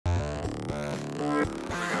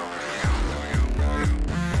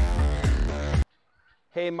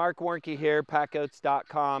Hey, Marc Warnke here,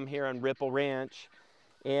 PackGoats.com here on Ripple Ranch.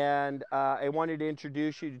 And I wanted to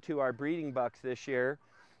introduce you to our breeding bucks this year.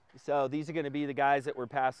 So these are going to be the guys that we're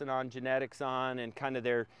passing on genetics on and kind of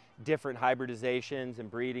their different hybridizations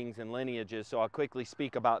and breedings and lineages. So I'll quickly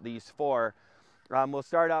speak about these four. We'll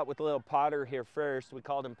start out with a little Potter here first. We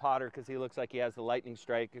called him Potter because he looks like he has the lightning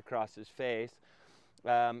strike across his face.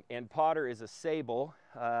 And Potter is a sable,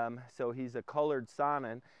 so he's a colored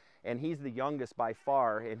Saanen. And he's the youngest by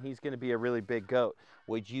far, and he's going to be a really big goat.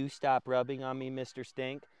 Would you stop rubbing on me, Mr.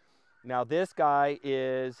 Stink? Now this guy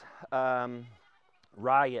is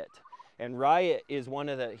Riot, and Riot is one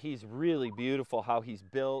of the, he's really beautiful how he's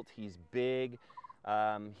built. He's big.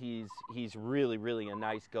 He's really a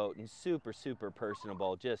nice goat and super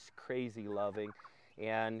personable, just crazy loving.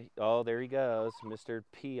 And oh, there he goes, Mr.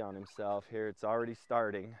 P on himself here. It's already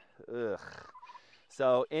starting. Ugh.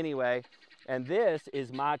 So anyway, and this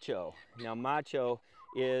is Macho. Now Macho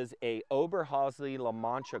is a Oberhausley La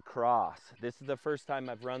Mancha cross. This is the first time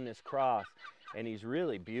I've run this cross, and he's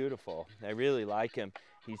really beautiful. I really like him.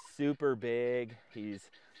 He's super big. He's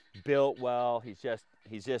built well. He's just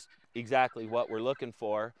exactly what we're looking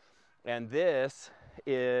for. And this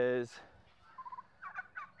is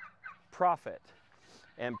Prophet.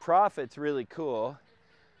 And Prophet's really cool.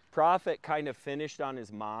 Prophet kind of finished on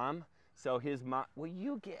his mom. So his mom, will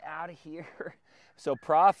you get out of here? So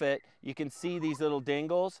Prophet, you can see these little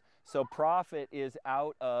dingles. So Prophet is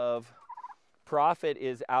out of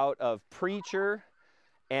Preacher,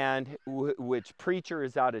 and which Preacher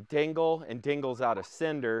is out of Dingle, and Dingle's out of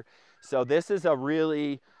Cinder. So this is a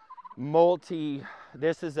really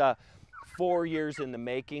this is a 4 years in the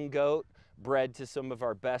making goat, bred to some of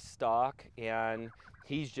our best stock, and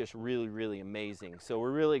he's just really amazing. So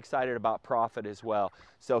we're really excited about Prophet as well.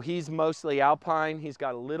 So he's mostly Alpine. He's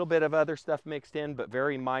got a little bit of other stuff mixed in, but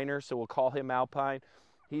very minor, so we'll call him Alpine.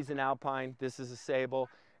 He's an Alpine, this is a Sable,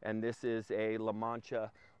 and this is a La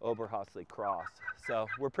Mancha Oberhausley cross. So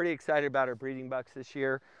we're pretty excited about our breeding bucks this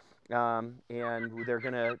year. And they're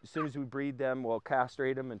gonna, as soon as we breed them, we'll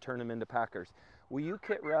castrate them and turn them into packers. Will you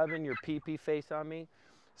quit rubbing your pee-pee face on me?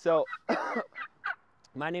 So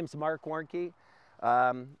my name's Marc Warnke.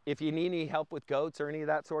 If you need any help with goats or any of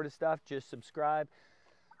that sort of stuff, just subscribe,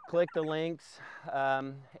 click the links,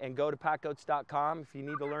 and go to PackGoats.com. If you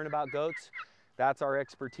need to learn about goats, that's our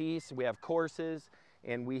expertise. We have courses,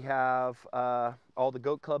 and we have all the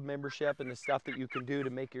Goat Club membership and the stuff that you can do to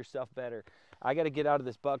make yourself better. I got to get out of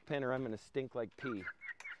this buck pen or I'm going to stink like pee.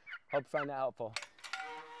 Hope you find that helpful.